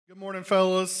Good morning,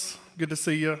 fellas. Good to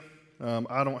see you.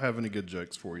 I don't have any good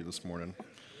jokes for you this morning.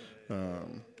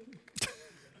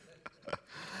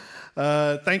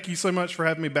 Thank you so much for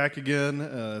having me back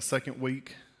again, second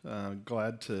week.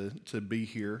 Glad to be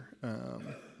here.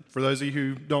 For those of you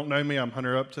who don't know me, I'm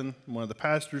Hunter Upton. I'm one of the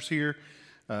pastors here.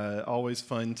 Always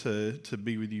fun to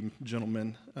be with you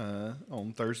gentlemen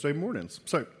on Thursday mornings.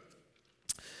 So,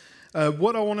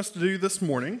 what I want us to do this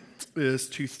morning is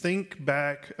to think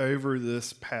back over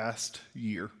this past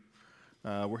year.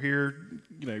 We're here,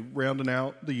 rounding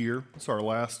out the year. It's our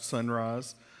last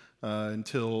Sonrise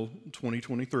until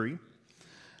 2023.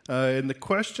 And the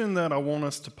question that I want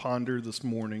us to ponder this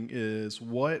morning is,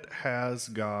 what has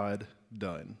God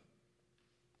done?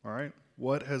 All right?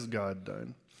 What has God done?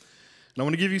 And I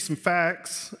want to give you some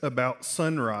facts about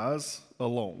Sonrise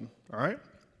alone. All right?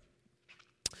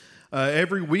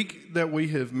 Every week that we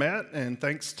have met, and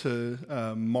thanks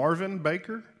to Marvin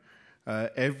Baker,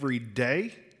 every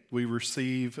day we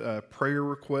receive prayer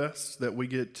requests that we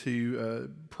get to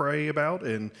pray about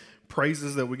and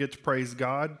praises that we get to praise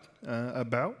God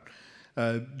about.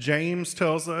 James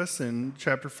tells us in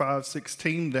chapter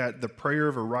 5:16 that the prayer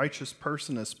of a righteous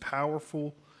person is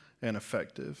powerful and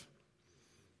effective.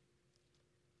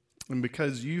 And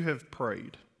because you have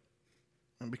prayed,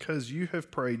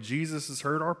 Jesus has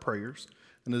heard our prayers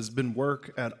and has been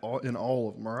work in all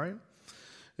of them, all right?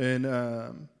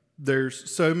 And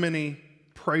there's so many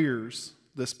prayers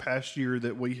this past year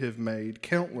that we have made,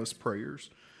 countless prayers,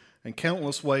 and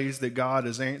countless ways that God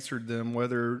has answered them,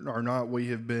 whether or not we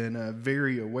have been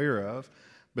very aware of.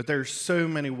 But there's so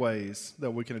many ways that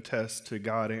we can attest to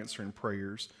God answering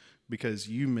prayers because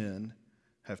you men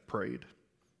have prayed.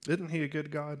 Isn't He a good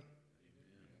God?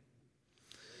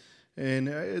 And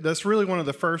that's really one of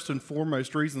the first and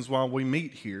foremost reasons why we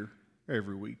meet here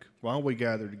every week, why we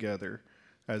gather together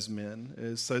as men,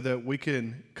 is so that we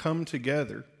can come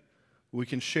together. We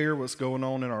can share what's going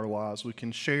on in our lives. We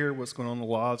can share what's going on in the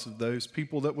lives of those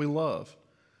people that we love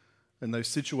and those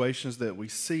situations that we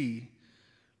see.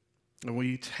 And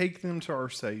we take them to our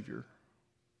Savior.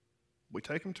 We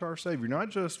take them to our Savior, not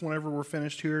just whenever we're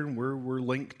finished here and we're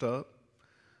linked up,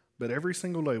 but every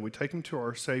single day we take them to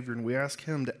our Savior and we ask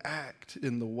Him to act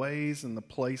in the ways and the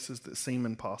places that seem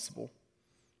impossible.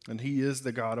 And He is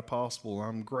the God of possible.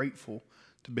 I'm grateful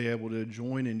to be able to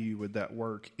join in you with that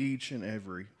work each and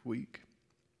every week.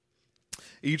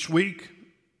 Each week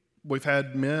we've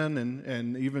had men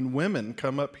and even women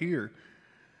come up here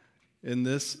in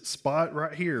this spot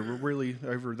right here. We're really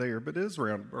over there, but it is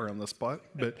around this spot.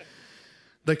 But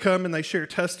they come and they share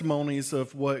testimonies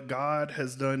of what God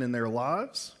has done in their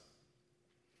lives,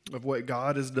 of what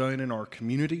God has done in our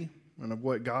community, and of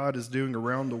what God is doing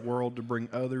around the world to bring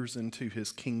others into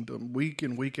His kingdom. Week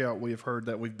in, week out, we have heard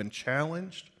that we've been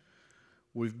challenged,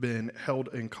 we've been held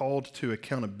and called to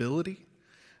accountability,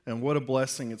 and what a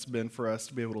blessing it's been for us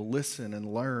to be able to listen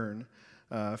and learn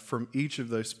from each of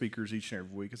those speakers each and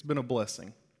every week. It's been a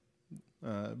blessing.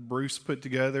 Bruce put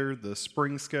together the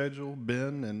spring schedule,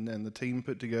 Ben and the team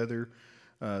put together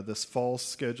this fall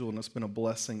schedule, and it's been a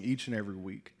blessing each and every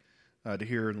week to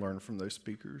hear and learn from those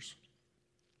speakers.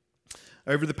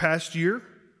 Over the past year,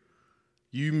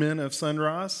 you men of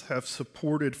Sonrise have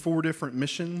supported 4 different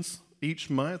missions each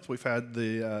month. We've had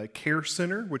the Care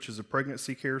Center, which is a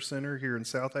pregnancy care center here in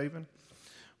South Haven.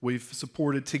 We've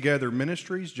supported Together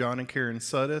Ministries, John and Karen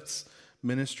Suddeth's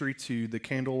ministry to the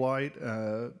Candlelight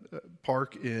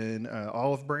Park in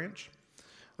Olive Branch.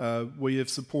 We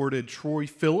have supported Troy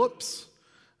Phillips,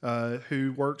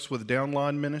 who works with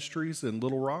Downline Ministries in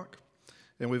Little Rock.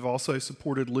 And we've also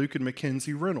supported Luke and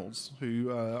Mackenzie Reynolds, who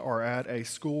are at a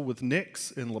school with Nix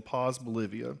in La Paz,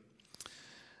 Bolivia.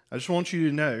 I just want you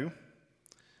to know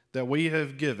that we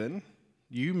have given,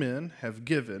 you men have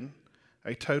given,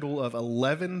 a total of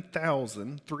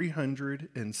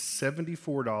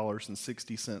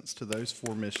 $11,374.60 to those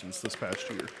 4 missions this past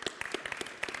year.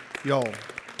 Y'all,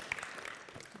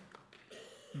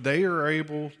 they are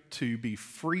able to be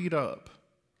freed up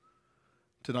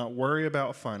to not worry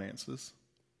about finances.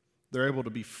 They're able to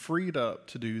be freed up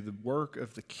to do the work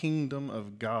of the kingdom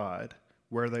of God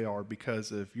where they are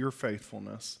because of your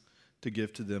faithfulness to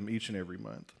give to them each and every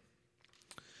month.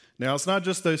 Now, it's not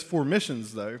just those 4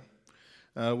 missions, though.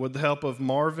 With the help of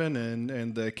Marvin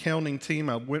and the accounting team,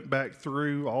 I went back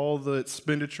through all the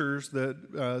expenditures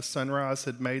that Sonrise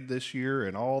had made this year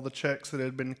and all the checks that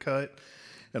had been cut.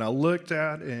 And I looked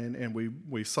at and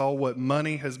we saw what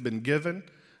money has been given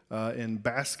in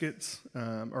baskets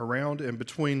around and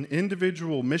between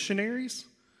individual missionaries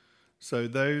So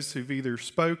those who've either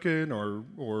spoken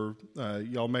or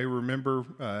y'all may remember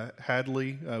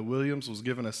Hadley Williams was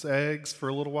giving us eggs for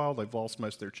a little while. They've lost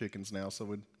most of their chickens now, so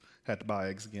we had to buy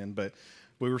eggs again. But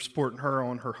we were supporting her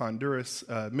on her Honduras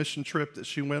mission trip that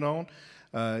she went on.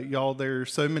 Y'all,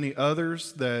 there's so many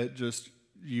others that just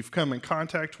you've come in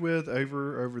contact with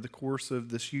over the course of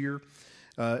this year.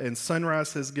 And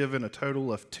Sonrise has given a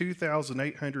total of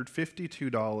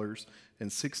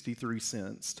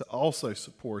 $2,852.63 to also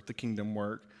support the kingdom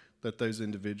work that those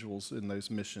individuals in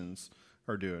those missions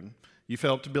are doing. You've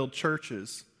helped to build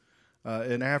churches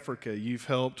in Africa. You've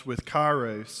helped with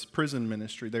Kairos prison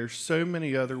ministry. There's so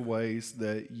many other ways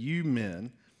that you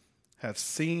men have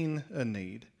seen a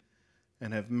need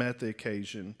and have met the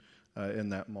occasion in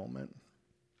that moment.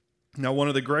 Now, one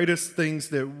of the greatest things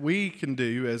that we can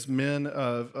do as men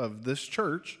of this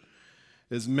church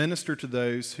is minister to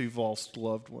those who've lost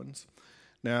loved ones.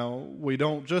 Now, we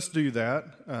don't just do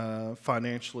that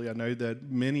financially. I know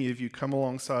that many of you come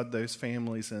alongside those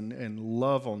families and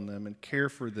love on them and care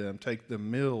for them, take them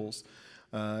meals,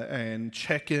 and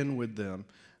check in with them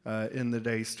in the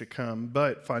days to come.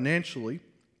 But financially,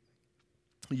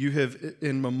 you have,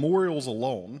 in memorials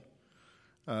alone,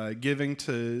 giving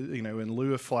to, in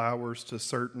lieu of flowers to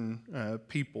certain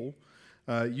people,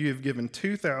 you have given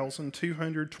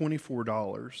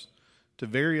 $2,224 to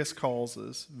various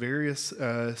causes, various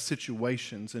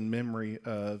situations in memory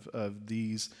of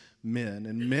these men.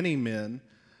 And many men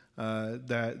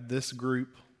that this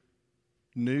group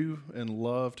knew and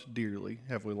loved dearly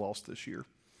have we lost this year.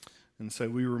 And so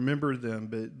we remember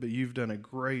them, but you've done a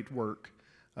great work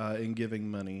in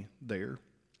giving money there.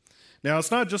 Now,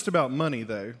 it's not just about money,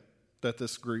 though, that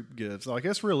this group gives. Like,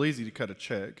 it's real easy to cut a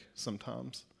check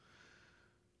sometimes.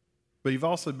 But you've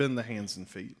also been the hands and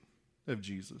feet of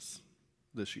Jesus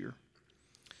this year.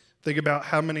 Think about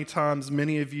how many times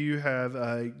many of you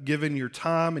have given your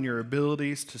time and your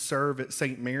abilities to serve at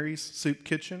St. Mary's Soup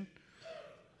Kitchen.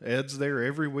 Ed's there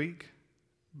every week.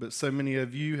 But so many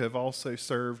of you have also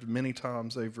served many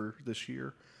times over this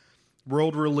year.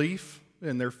 World Relief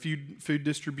and their food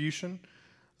distribution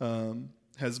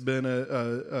has been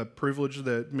a privilege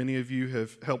that many of you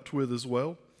have helped with as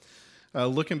well.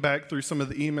 Looking back through some of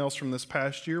the emails from this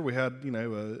past year, we had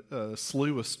a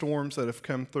slew of storms that have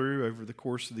come through over the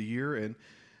course of the year, and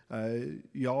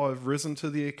y'all have risen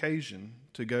to the occasion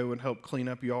to go and help clean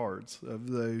up yards of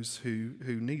those who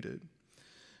need it.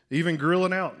 Even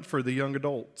grilling out for the young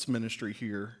adults ministry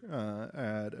here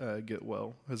at Get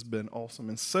Well has been awesome,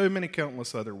 and so many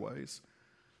countless other ways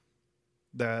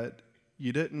that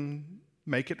you didn't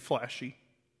make it flashy.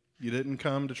 You didn't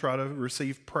come to try to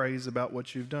receive praise about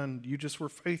what you've done. You just were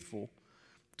faithful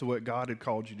to what God had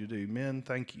called you to do. Men,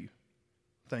 thank you.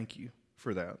 Thank you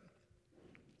for that.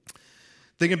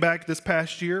 Thinking back this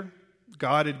past year,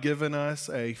 God had given us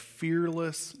a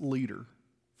fearless leader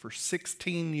for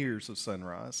 16 years of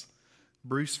Sonrise,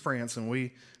 Bruce Franson.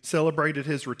 We celebrated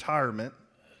his retirement.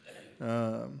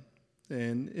 And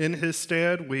in his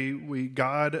stead,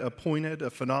 God appointed a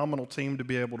phenomenal team to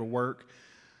be able to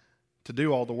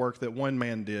do all the work that one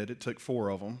man did. It took 4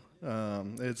 of them.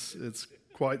 It's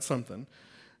quite something.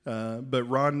 But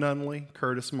Ron Nunley,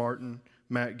 Curtis Martin,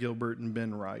 Matt Gilbert, and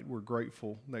Ben Wright, we're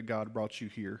grateful that God brought you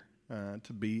here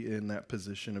to be in that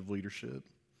position of leadership.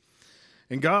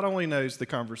 And God only knows the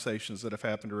conversations that have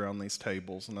happened around these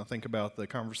tables. And I think about the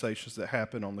conversations that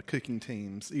happen on the cooking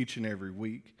teams each and every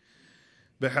week.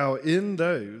 But how in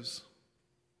those,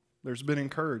 there's been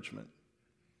encouragement.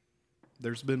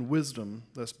 There's been wisdom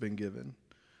that's been given.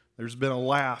 There's been a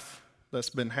laugh that's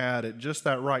been had at just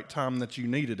that right time that you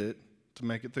needed it to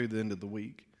make it through the end of the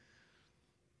week.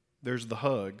 There's the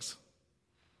hugs.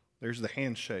 There's the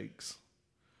handshakes.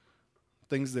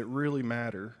 Things that really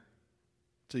matter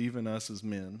to even us as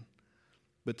men.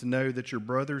 But to know that your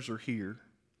brothers are here,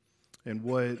 and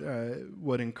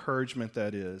what encouragement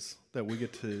that is, that we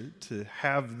get to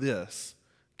have this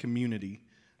community,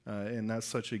 and that's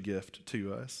such a gift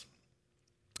to us.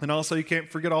 And also, you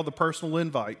can't forget all the personal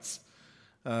invites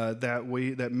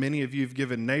that many of you have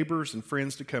given neighbors and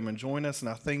friends to come and join us. And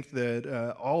I think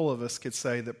that all of us could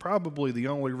say that probably the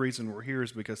only reason we're here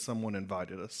is because someone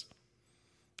invited us.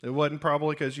 It wasn't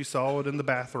probably because you saw it in the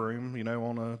bathroom,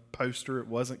 on a poster. It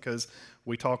wasn't because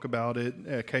we talk about it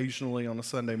occasionally on a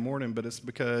Sunday morning, but it's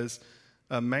because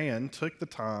a man took the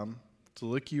time to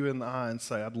look you in the eye and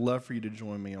say, I'd love for you to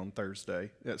join me on Thursday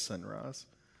at Sonrise.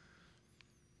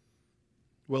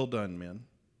 Well done, men.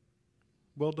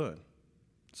 Well done.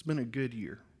 It's been a good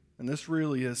year. And this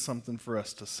really is something for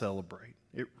us to celebrate.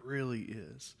 It really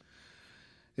is.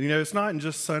 And it's not in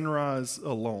just Sonrise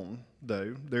alone,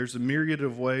 though. There's a myriad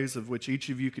of ways of which each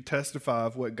of you could testify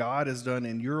of what God has done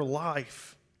in your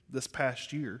life this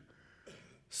past year.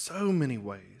 So many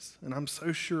ways, and I'm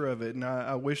so sure of it. And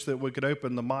I wish that we could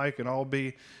open the mic and all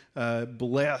be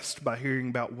blessed by hearing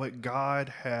about what God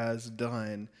has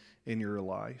done in your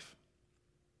life.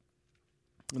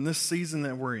 In this season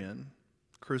that we're in,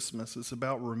 Christmas, is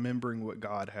about remembering what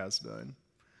God has done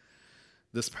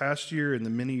this past year and the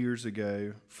many years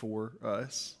ago for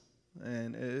us.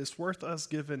 And it's worth us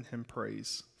giving him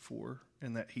praise for,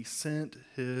 and that he sent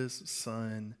his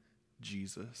son,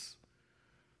 Jesus.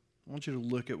 I want you to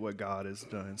look at what God has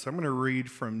done. So I'm going to read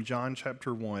from John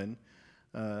chapter 1,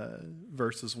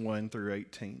 verses 1 through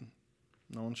 18.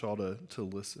 I want y'all to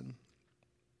listen.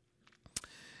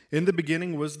 In the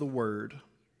beginning was the Word,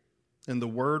 and the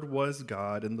Word was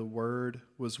God, and the Word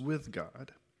was with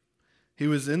God. He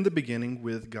was in the beginning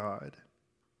with God.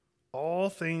 All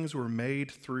things were made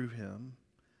through him,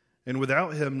 and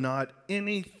without him not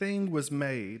anything was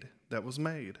made that was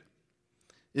made.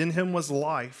 In him was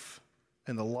life,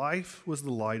 and the life was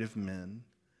the light of men.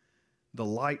 The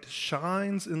light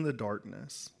shines in the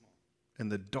darkness,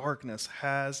 and the darkness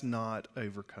has not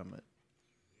overcome it.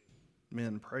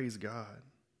 Men, praise God.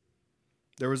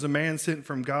 There was a man sent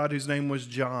from God whose name was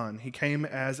John. He came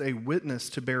as a witness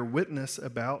to bear witness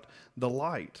about the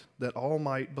light, that all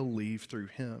might believe through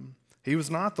him. He was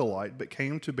not the light, but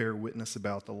came to bear witness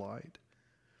about the light.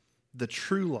 The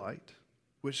true light,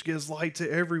 which gives light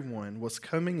to everyone, was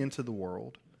coming into the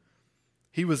world.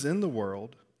 He was in the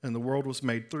world, and the world was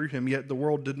made through him, yet the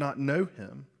world did not know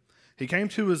him. He came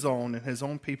to his own, and his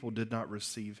own people did not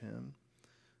receive him.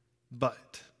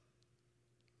 But,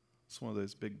 it's one of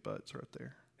those big buts right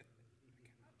there.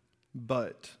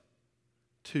 But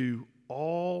to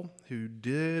all who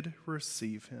did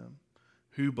receive him,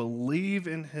 who believe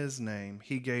in his name,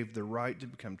 he gave the right to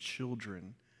become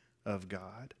children of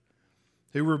God,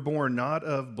 who were born not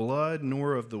of blood,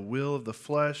 nor of the will of the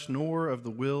flesh, nor of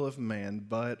the will of man,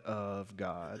 but of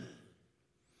God.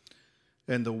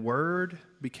 And the Word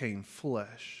became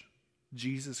flesh.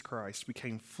 Jesus Christ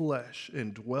became flesh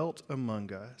and dwelt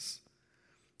among us.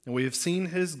 And we have seen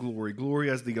his glory, glory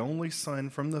as the only Son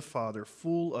from the Father,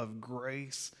 full of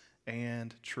grace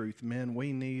and truth. Men,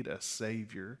 we need a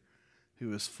Savior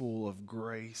who is full of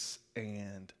grace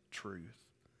and truth.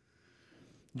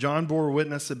 John bore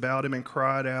witness about him and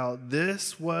cried out,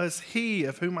 "This was he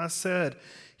of whom I said,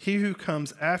 'He who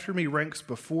comes after me ranks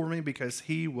before me, because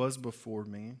he was before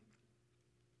me.'"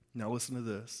 Now listen to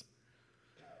this.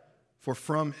 For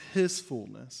from his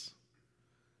fullness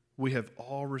we have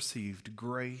all received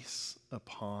grace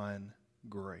upon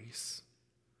grace.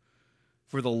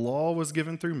 For the law was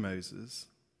given through Moses,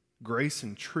 grace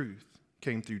and truth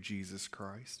came through Jesus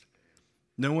Christ.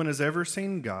 No one has ever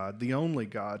seen God, the only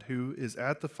God who is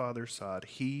at the Father's side.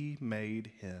 He made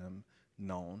him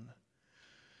known.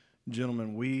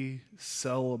 Gentlemen, we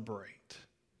celebrate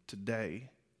today.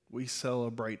 We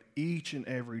celebrate each and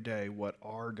every day what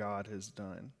our God has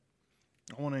done.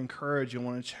 I want to encourage you, I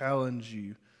want to challenge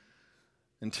you,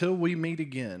 until we meet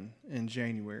again in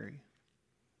January,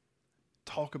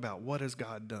 talk about what has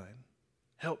God done.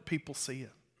 Help people see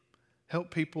it.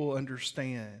 Help people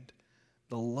understand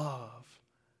the love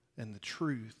and the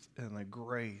truth and the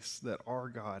grace that our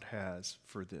God has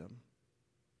for them.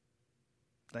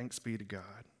 Thanks be to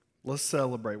God. Let's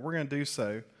celebrate. We're going to do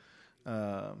so.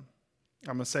 I'm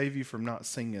going to save you from not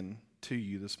singing to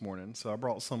you this morning. So I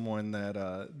brought someone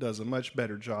that does a much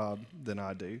better job than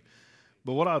I do.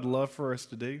 But what I'd love for us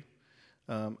to do,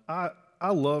 I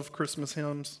love Christmas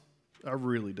hymns. I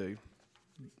really do.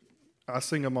 I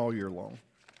sing them all year long.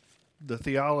 The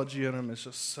theology in them is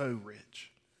just so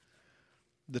rich.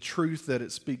 The truth that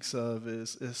it speaks of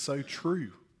is so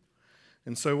true.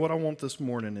 And so what I want this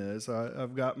morning is,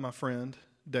 I've got my friend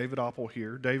David Upton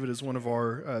here. David is one of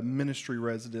our ministry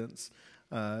residents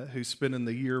who's spending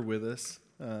the year with us.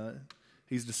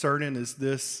 He's discerning, is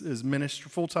this is ministry,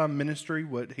 full-time ministry,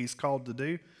 what he's called to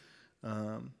do.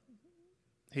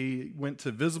 He went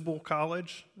to Visible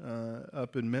College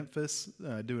up in Memphis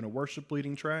doing a worship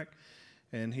leading track.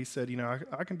 And he said,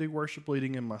 I can do worship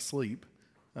leading in my sleep.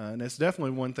 And it's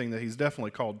definitely one thing that he's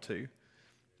definitely called to.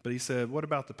 But he said, what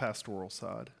about the pastoral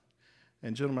side?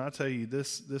 And gentlemen, I tell you,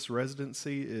 this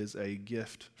residency is a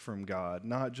gift from God,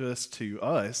 not just to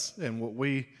us and what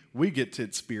we get to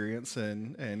experience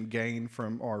and gain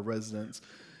from our residents,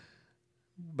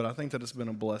 but I think that it's been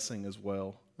a blessing as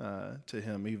well to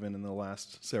him, even in the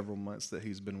last several months that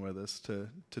he's been with us, to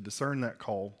discern that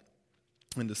call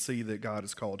and to see that God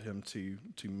has called him to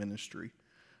ministry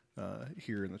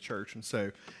here in the church. And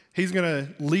so he's going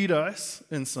to lead us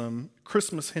in some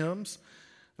Christmas hymns,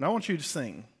 and I want you to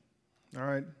sing. All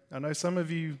right? I know some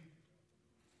of you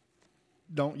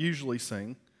don't usually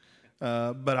sing,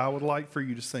 but I would like for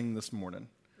you to sing this morning.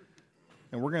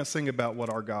 And we're going to sing about what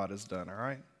our God has done, all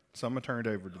right? So I'm going to turn it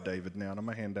over to David now, and I'm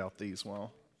going to hand out these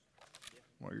while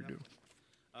you're doing.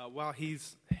 While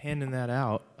he's handing that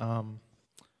out,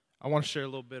 I want to share a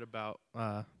little bit about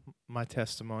my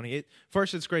testimony.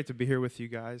 First, it's great to be here with you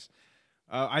guys.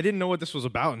 I didn't know what this was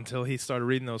about until he started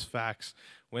reading those facts.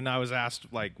 When I was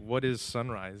asked, like, what is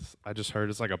Sonrise, I just heard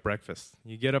it's like a breakfast.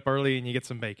 You get up early and you get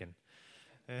some bacon.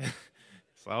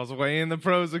 So I was weighing the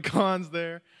pros and cons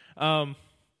there.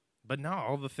 But no,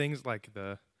 all the things like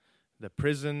the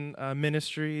prison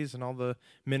ministries and all the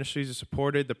ministries that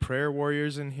supported, the prayer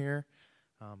warriors in here,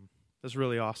 that's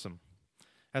really awesome.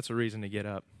 That's a reason to get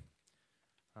up.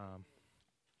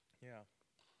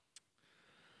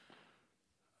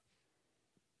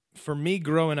 For me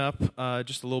growing up,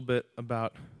 just a little bit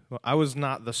about, I was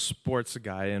not the sports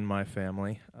guy in my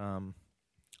family.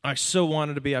 I so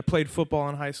wanted to be. I played football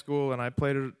in high school, and I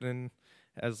played it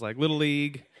as like Little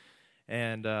League.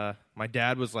 And my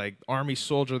dad was like Army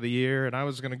Soldier of the Year, and I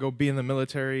was going to go be in the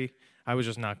military. I was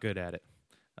just not good at it.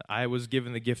 I was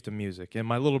given the gift of music, and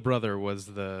my little brother was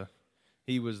the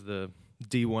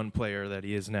D1 player that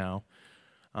he is now.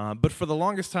 But for the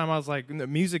longest time, I was like,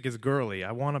 music is girly.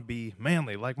 I want to be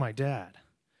manly like my dad.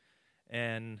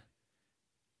 And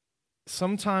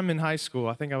sometime in high school,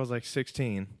 I think I was like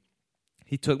 16,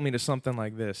 he took me to something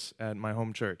like this at my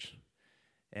home church.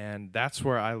 And that's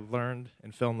where I learned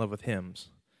and fell in love with hymns,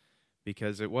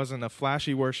 because it wasn't a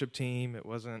flashy worship team. It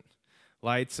wasn't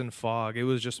lights and fog. It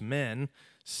was just men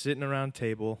sitting around a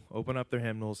table, open up their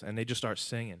hymnals, and they just start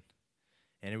singing.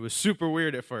 And it was super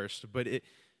weird at first, but it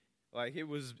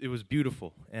was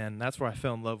beautiful. And that's where I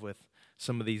fell in love with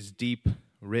some of these deep,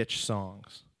 rich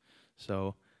songs.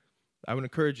 So I would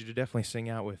encourage you to definitely sing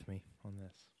out with me on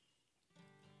this.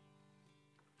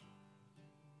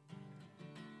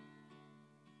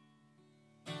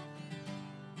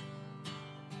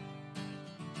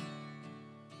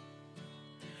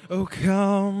 Oh,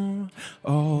 come,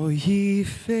 all ye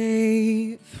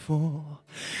faithful,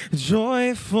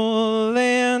 joyful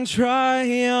and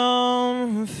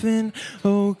triumphant.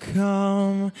 Oh,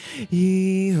 come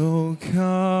ye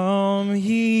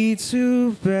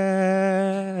to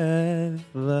Bethlehem.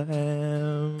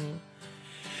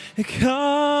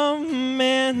 Come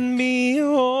and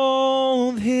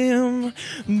behold him,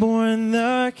 born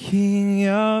the King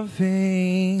of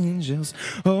angels.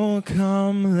 Oh,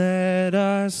 come, let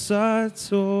us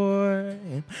adore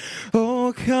him.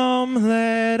 Oh, come,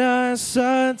 let us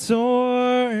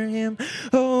adore him.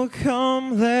 Oh,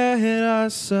 come, let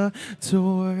us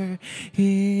adore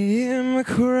him,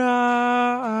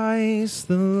 Christ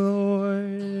the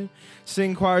Lord.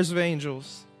 Sing, choirs of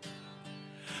angels.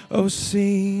 Oh,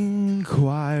 sing,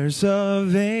 choirs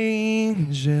of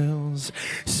angels,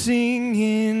 sing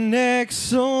in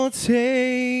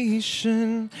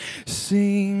exultation.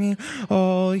 Sing,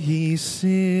 all ye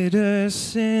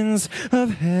citizens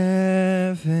of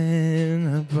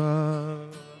heaven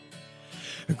above.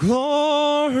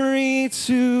 Glory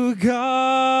to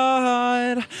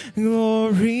God,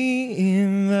 glory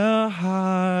in the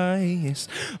highest.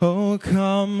 Oh,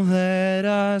 come, let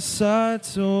us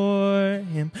adore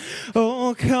him.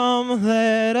 Oh, come,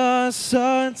 let us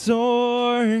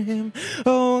adore him.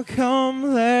 Oh,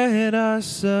 come, let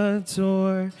us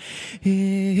adore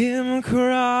him,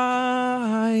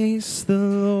 Christ the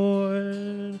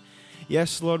Lord.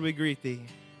 Yes, Lord, we greet thee.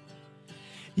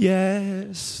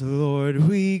 Yes, Lord,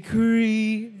 we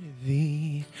greet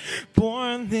thee,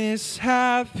 born this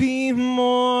happy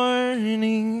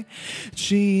morning.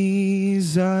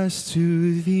 Jesus,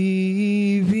 to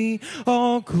thee be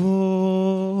all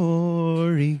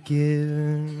glory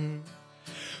given.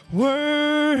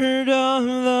 Word of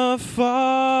the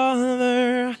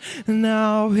Father,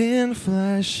 now in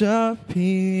flesh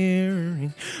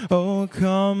appearing. Oh,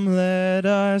 come, let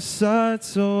us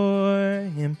adore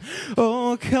him.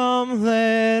 Oh, come,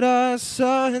 let us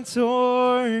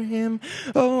adore him.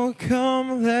 Oh,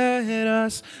 come, let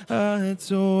us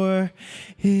adore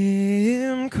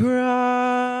him, Christ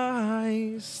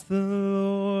the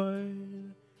Lord.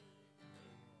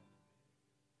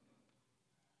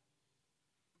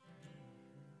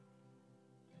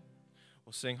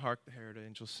 We'll sing Hark the Herald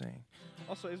Angels Sing.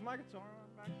 Also, is my guitar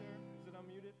on back there? Is it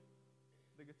unmuted?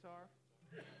 The guitar?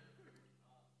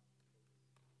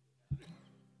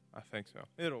 I think so.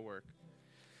 It'll work.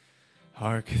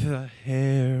 Hark the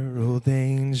herald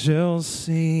angels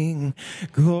sing,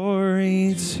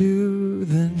 glory to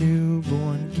the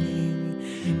newborn King.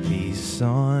 Peace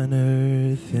on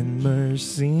earth and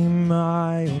mercy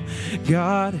mild,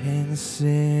 God and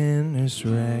sinners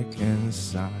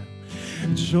reconcile.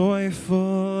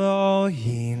 Joyful all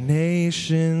ye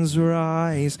nations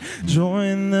rise,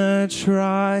 join the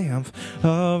triumph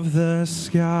of the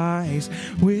skies.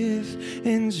 With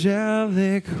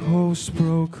angelic hosts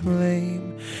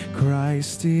proclaim,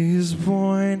 Christ is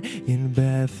born in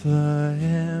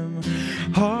Bethlehem.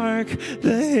 Hark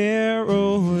the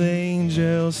herald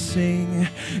angels sing,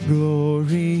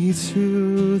 glory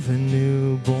to the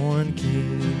newborn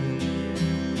King.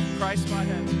 Christ by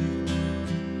heaven.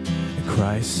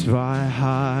 Christ by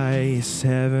highest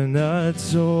heaven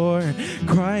adored,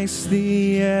 Christ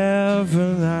the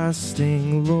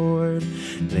everlasting Lord.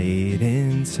 Late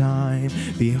in time,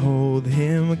 behold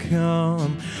him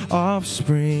come,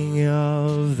 offspring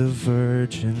of the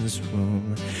Virgin's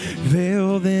womb.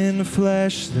 Veiled in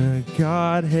flesh, the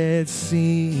Godhead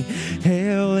see,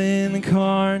 hail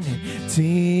incarnate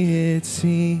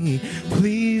deity,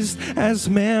 pleased as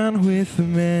man with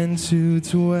men to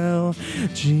dwell.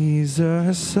 Jesus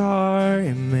our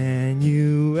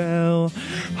Emmanuel.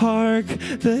 Hark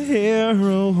the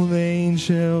herald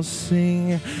angels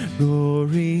sing,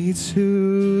 glory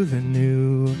to the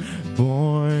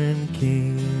newborn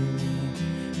King.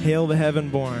 Hail the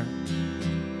heaven-born.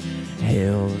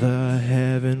 Hail the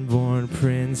heaven-born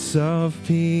Prince of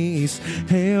Peace.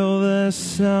 Hail the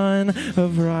Son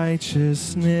of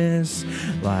Righteousness.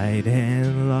 Light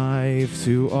and life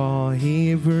to all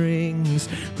he brings,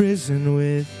 risen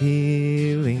with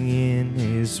healing in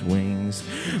his wings.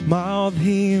 Mild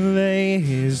he lay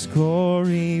his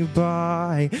glory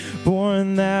by,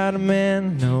 born that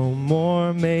man no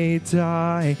more may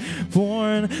die.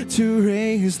 Born to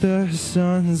raise the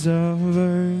sons of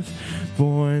earth,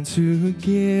 born to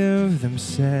give them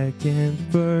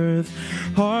second birth.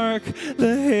 Hark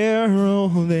the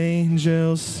herald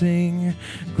angels sing,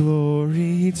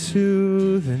 glory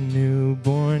to the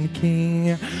newborn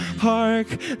King. Hark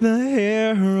the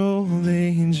herald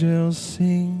angels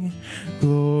sing,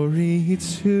 glory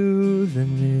to the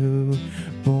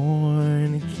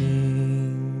newborn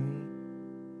King.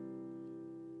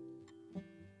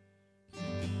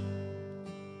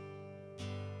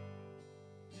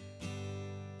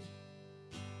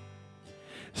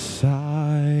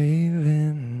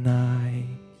 Silent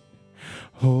night,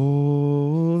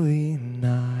 holy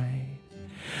night,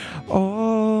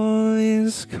 all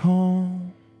is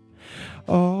calm,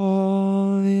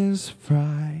 all is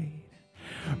bright,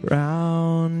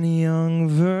 round young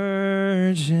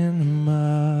virgin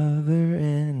mother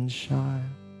and child,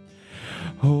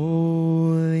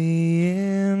 holy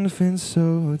infant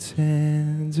so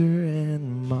tender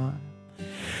and mild,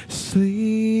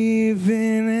 sleep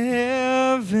in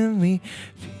heavenly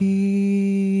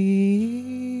peace,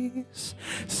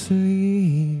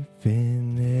 sleep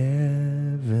in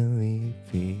heavenly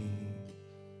peace.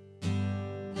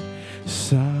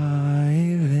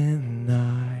 Silent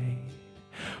night,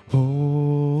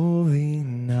 holy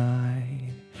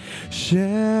night,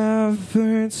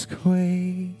 shepherds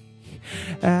quake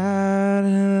at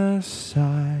the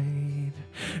sight,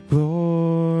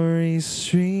 glory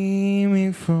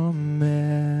streaming from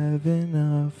heaven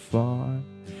afar.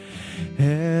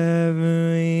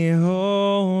 Heavenly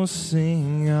hosts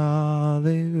sing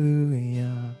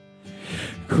hallelujah.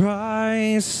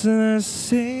 Christ the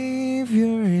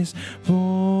Savior is born.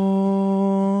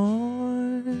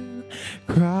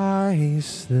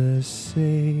 Christ the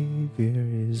Savior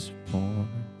is born.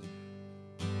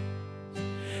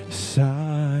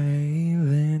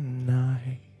 Silent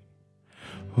night,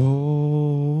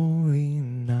 holy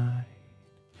night,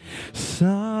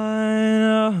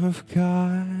 Son of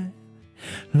God,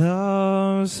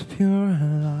 love's pure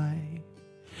light,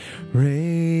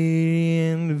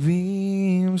 radiant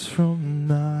beams from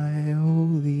thy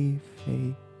holy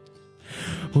face,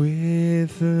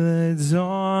 with the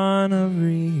dawn of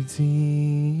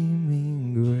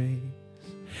redeeming grace.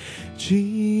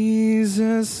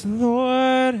 Jesus,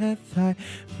 Lord, at thy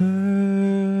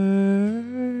birth,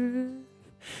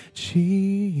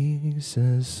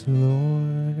 Jesus,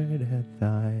 Lord, at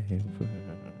thy birth.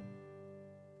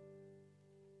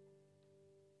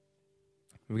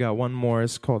 We got one more.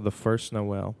 It's called The First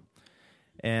Noel.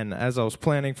 And as I was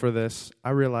planning for this,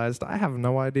 I realized I have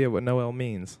no idea what Noel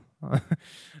means.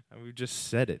 We just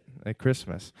said it at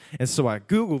Christmas. And so I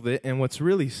Googled it, and what's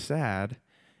really sad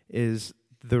is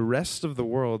the rest of the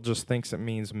world just thinks it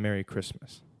means Merry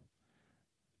Christmas.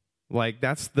 Like,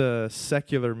 that's the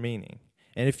secular meaning.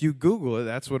 And if you Google it,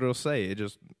 that's what it'll say. They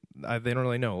don't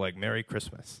really know, like Merry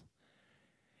Christmas.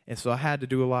 And so I had to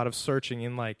do a lot of searching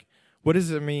in like, what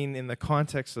does it mean in the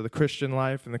context of the Christian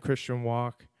life and the Christian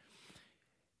walk?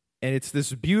 And it's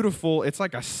this beautiful, it's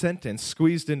like a sentence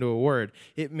squeezed into a word.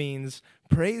 It means,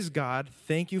 praise God,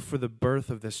 thank you for the birth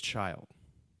of this child.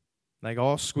 Like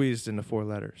all squeezed into 4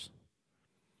 letters.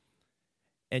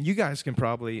 And you guys can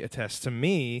probably attest to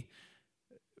me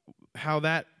how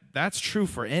that's true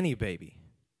for any baby.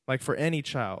 Like for any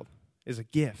child is a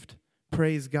gift.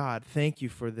 Praise God, thank you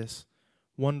for this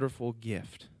wonderful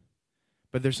gift.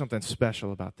 But there's something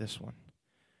special about this one.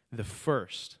 The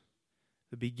first,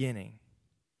 the beginning.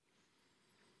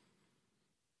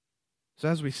 So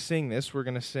as we sing this, we're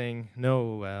going to sing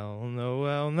Noel,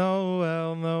 Noel,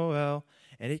 Noel, Noel.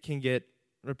 And it can get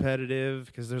repetitive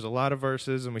because there's a lot of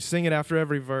verses, and we sing it after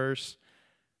every verse.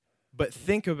 But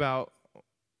think about,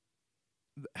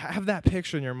 have that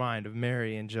picture in your mind of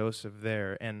Mary and Joseph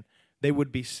there, and they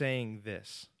would be saying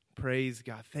this. Praise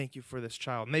God, thank you for this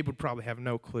child. And they would probably have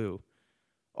no clue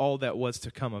all that was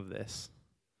to come of this,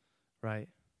 right?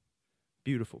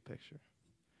 Beautiful picture.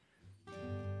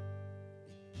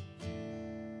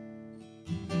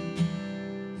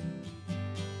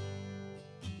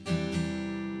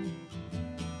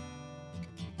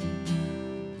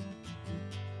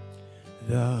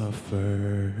 The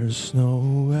first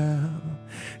Noel,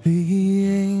 the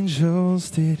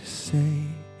angels did say,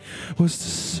 was to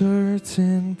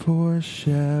certain poor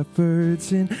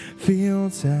shepherds in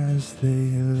fields as they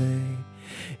lay,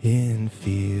 in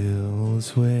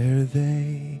fields where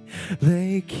they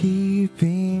lay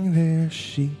keeping their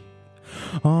sheep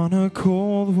on a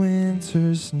cold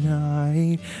winter's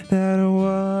night that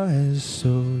was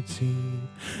so deep.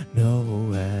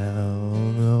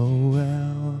 Noel,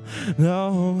 Noel,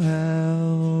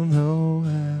 Noel,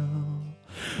 Noel,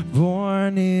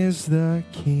 born is the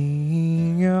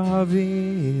King of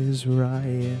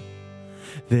Israel.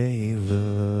 They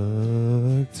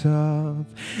looked up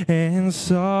and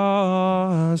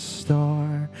saw a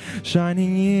star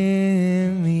shining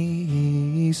in the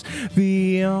east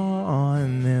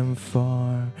beyond them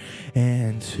far,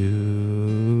 and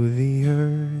to the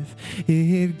earth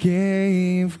it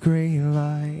gave great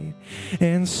light,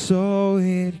 and so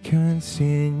it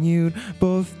continued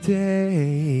both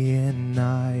day and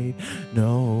night.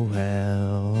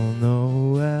 Noel,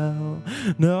 Noel,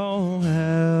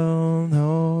 Noel,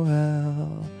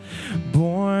 Noel,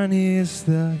 born is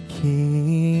the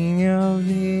King of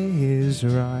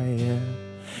Israel.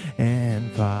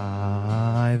 And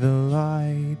by the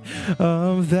light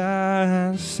of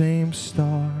that same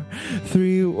star,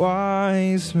 3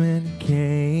 wise men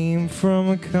came from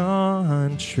a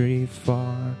country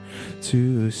far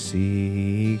to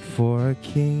seek for a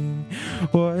king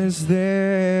was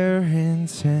their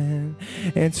intent,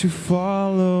 and to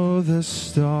follow the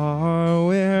star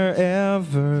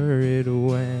wherever it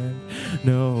went.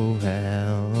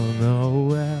 Noel,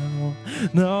 Noel,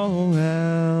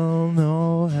 Noel,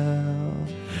 Noel,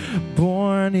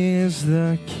 born is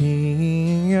the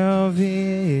King of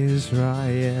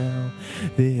Israel.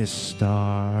 This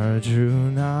star drew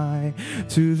nigh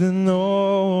to the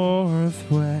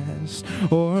northwest,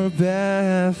 o'er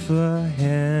Bethlehem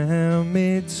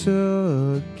it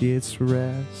took its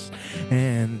rest,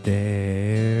 and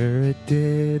there it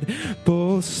did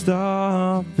both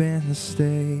stop and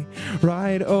stay,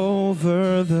 right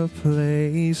over the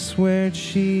place where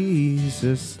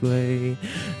Jesus lay.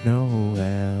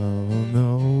 Noel,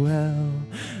 Noel,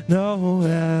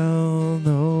 Noel,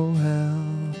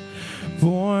 Noel,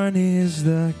 born is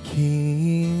the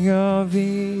King of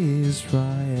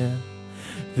Israel.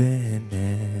 Then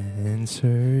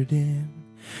entered in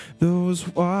those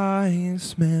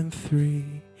wise men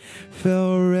 3,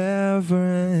 fell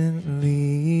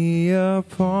reverently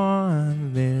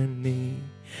upon their knee,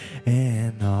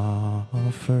 and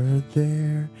offered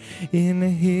there in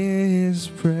his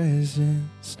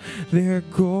presence their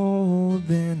gold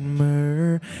and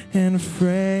myrrh and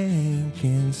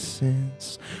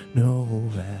frankincense.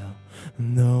 Noel,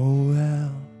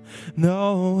 Noel,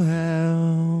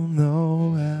 Noel,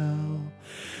 Noel,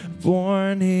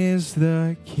 born is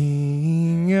the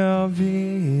King of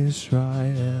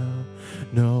Israel.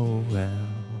 Noel,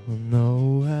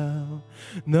 Noel,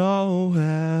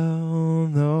 Noel,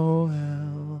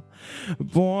 Noel,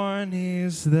 born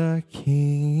is the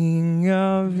King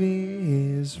of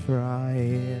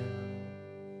Israel.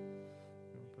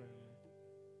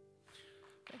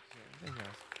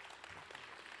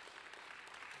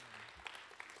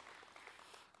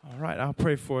 All right, I'll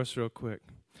pray for us real quick.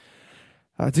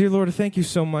 Dear Lord, thank you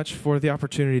so much for the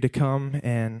opportunity to come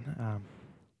and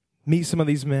meet some of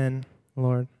these men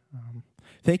Lord.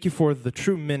 Thank you for the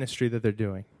true ministry that they're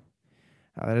doing.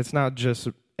 That it's not just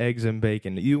eggs and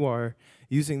bacon. You are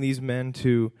using these men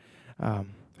to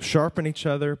sharpen each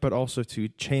other, but also to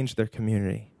change their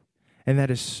community. And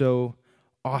that is so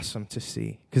awesome to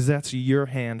see, because that's your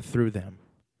hand through them.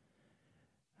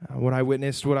 What I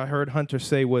witnessed, what I heard Hunter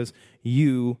say was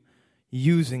you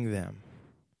using them.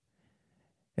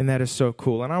 And that is so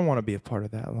cool. And I want to be a part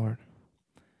of that, Lord.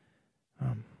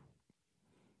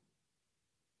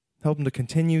 Help them to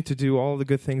continue to do all the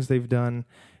good things they've done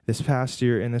this past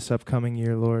year and this upcoming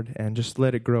year, Lord, and just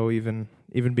let it grow even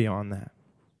beyond that.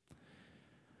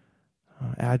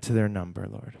 Add to their number,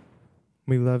 Lord.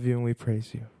 We love you and we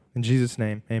praise you. In Jesus'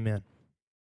 name, amen.